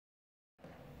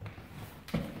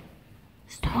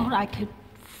told I could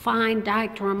find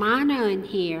Dr. Romano in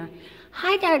here.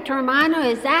 Hi, Dr. Romano,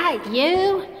 is that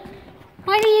you?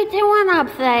 What are you doing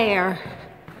up there?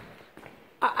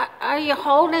 Are you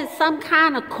holding some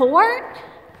kind of court?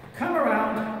 Come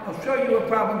around. I'll show you a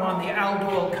problem on the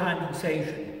Aldol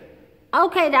condensation.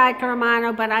 Okay, Dr.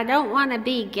 Romano, but I don't want to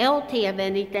be guilty of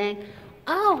anything.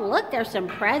 Oh, look, there's some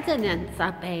presidents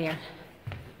up there.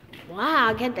 Wow,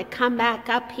 I get to come back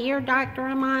up here, Dr.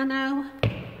 Romano?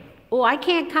 Oh, I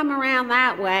can't come around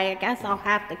that way. I guess I'll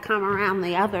have to come around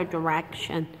the other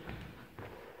direction.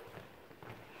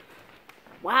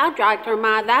 Wow, Dr.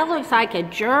 Romano, that looks like a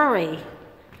jury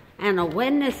and a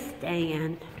witness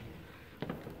stand.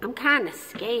 I'm kind of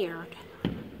scared.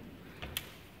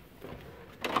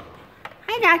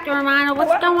 Hi, Dr. Romano,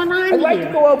 what's going on here? I'd like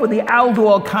to go over the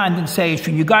Aldol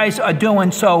condensation. You guys are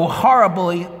doing so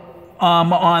horribly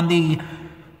on the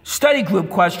study group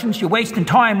questions. You're wasting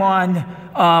time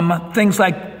on things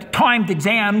like timed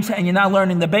exams, and you're not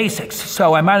learning the basics.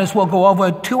 So I might as well go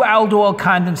over 2 Aldol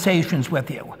condensations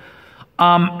with you.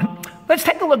 Let's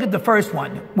take a look at the first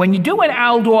one. When you do an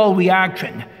aldol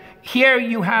reaction, here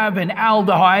you have an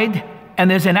aldehyde, and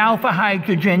there's an alpha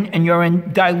hydrogen, and you're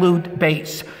in dilute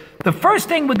base. The first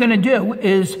thing we're going to do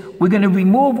is we're going to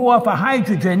remove off a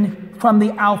hydrogen from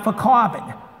the alpha carbon.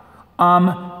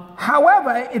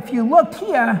 However, if you look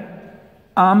here,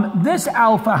 this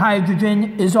alpha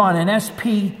hydrogen is on an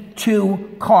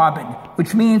sp2 carbon,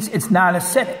 which means it's not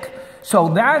acidic.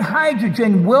 So that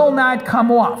hydrogen will not come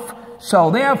off.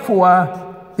 So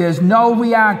therefore, there's no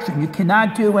reaction. You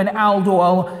cannot do an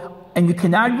aldol, and you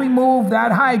cannot remove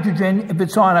that hydrogen if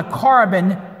it's on a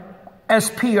carbon,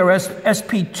 sp or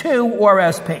sp2 or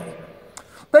sp.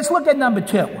 Let's look at number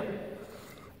 2.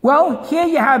 Well, here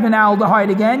you have an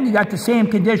aldehyde again. You got the same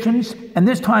conditions, and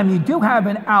this time you do have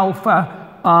an alpha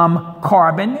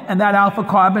carbon, and that alpha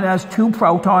carbon has 2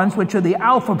 protons, which are the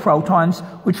alpha protons,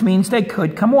 which means they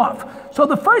could come off. So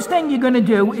the first thing you're going to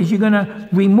do is you're going to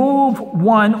remove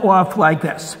one off like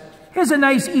this. Here's a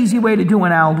nice, easy way to do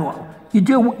an aldol. You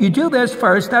do this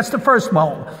first. That's the first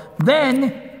mole.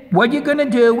 Then what you're going to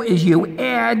do is you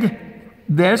add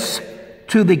this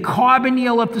to the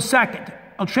carbonyl of the second.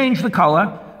 I'll change the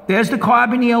color. There's the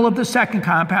carbonyl of the second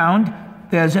compound.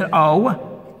 There's an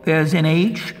O. There's an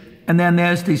H. And then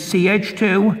there's the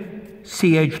CH2,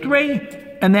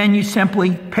 CH3, and then you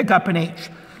simply pick up an H.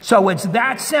 So it's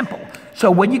that simple. So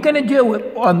what you're going to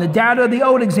do on the DAT or the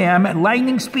OAT exam at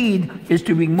lightning speed is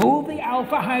to remove the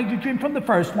alpha hydrogen from the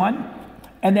first one,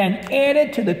 and then add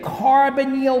it to the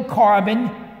carbonyl carbon,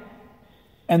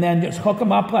 and then just hook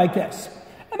them up like this.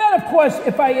 And then, of course,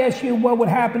 if I ask you what would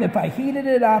happen if I heated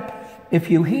it up, if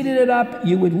you heated it up,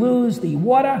 you would lose the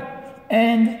water,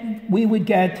 and we would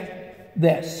get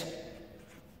this.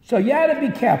 So you have to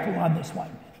be careful on this one.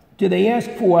 Do they ask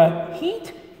for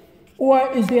heat, or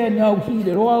is there no heat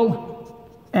at all?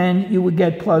 And you would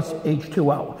get plus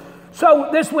H2O. So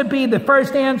this would be the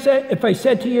first answer. If I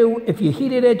said to you, if you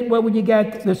heated it, what would you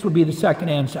get? This would be the second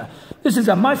answer. This is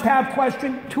a must-have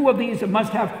question. 2 of these are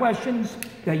must-have questions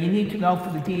that you need to know for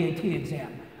the DAT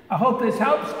exam. I hope this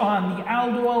helps on the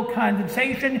aldol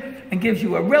condensation and gives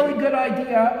you a really good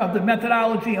idea of the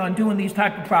methodology on doing these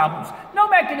type of problems. No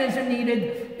mechanism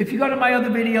needed. If you go to my other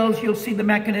videos, you'll see the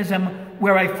mechanism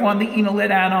where I form the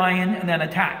enolid anion and then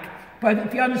attack. But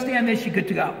if you understand this, you're good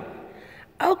to go.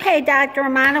 Okay, Dr.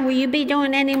 Romano, will you be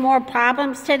doing any more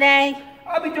problems today?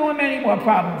 I'll be doing many more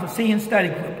problems. I'll see you in study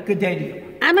group. Good day to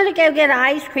you. I'm going to go get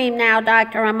ice cream now,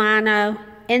 Dr. Romano.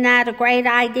 Isn't that a great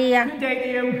idea? Good day to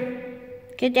you.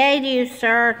 Good day to you,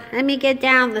 sir. Let me get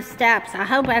down the steps. I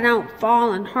hope I don't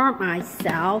fall and hurt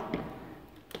myself.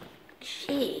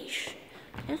 Sheesh.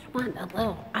 Just want a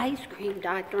little ice cream,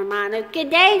 Dr. Romano. Good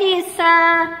day to you,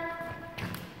 sir.